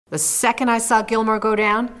The second I saw Gilmour go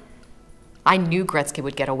down, I knew Gretzky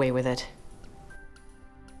would get away with it.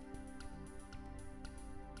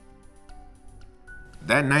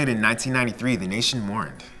 That night in 1993, the nation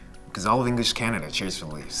mourned because all of English Canada cheers for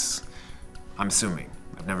the Leafs. I'm assuming.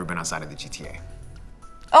 I've never been outside of the GTA.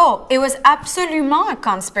 Oh, it was absolument a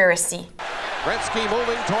conspiracy. Gretzky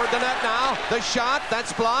moving toward the net now. The shot,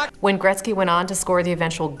 that's blocked. When Gretzky went on to score the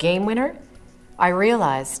eventual game winner, I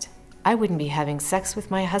realized I wouldn't be having sex with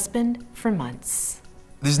my husband for months.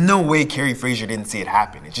 There's no way Carrie Fraser didn't see it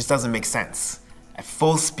happen. It just doesn't make sense. At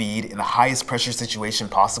full speed, in the highest pressure situation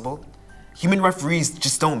possible, human referees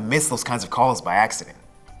just don't miss those kinds of calls by accident.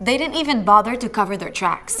 They didn't even bother to cover their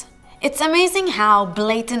tracks. It's amazing how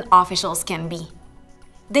blatant officials can be.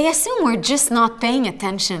 They assume we're just not paying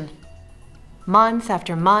attention. Month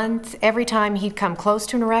after month, every time he'd come close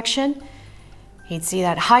to an erection, he'd see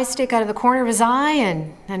that high stick out of the corner of his eye,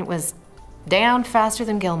 and it was down faster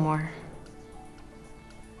than Gilmour.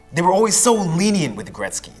 They were always so lenient with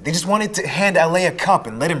Gretzky. They just wanted to hand LA a cup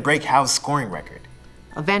and let him break Howe's scoring record.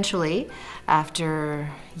 Eventually, after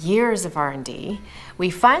years of R&D, we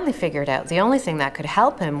finally figured out the only thing that could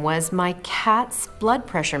help him was my cat's blood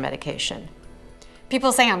pressure medication.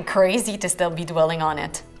 People say I'm crazy to still be dwelling on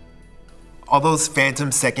it. All those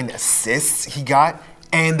phantom second assists he got,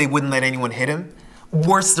 and they wouldn't let anyone hit him.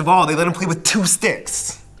 Worst of all, they let him play with 2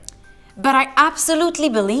 sticks. But I absolutely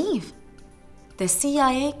believe the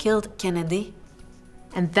CIA killed Kennedy.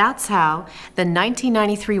 And that's how the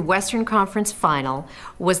 1993 Western Conference Final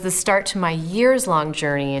was the start to my years-long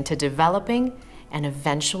journey into developing and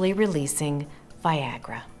eventually releasing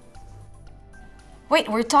Viagra. Wait,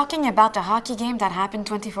 we're talking about the hockey game that happened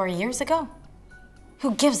 24 years ago?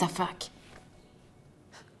 Who gives a fuck?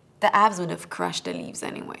 The Avs would have crushed the Leafs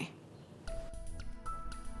anyway.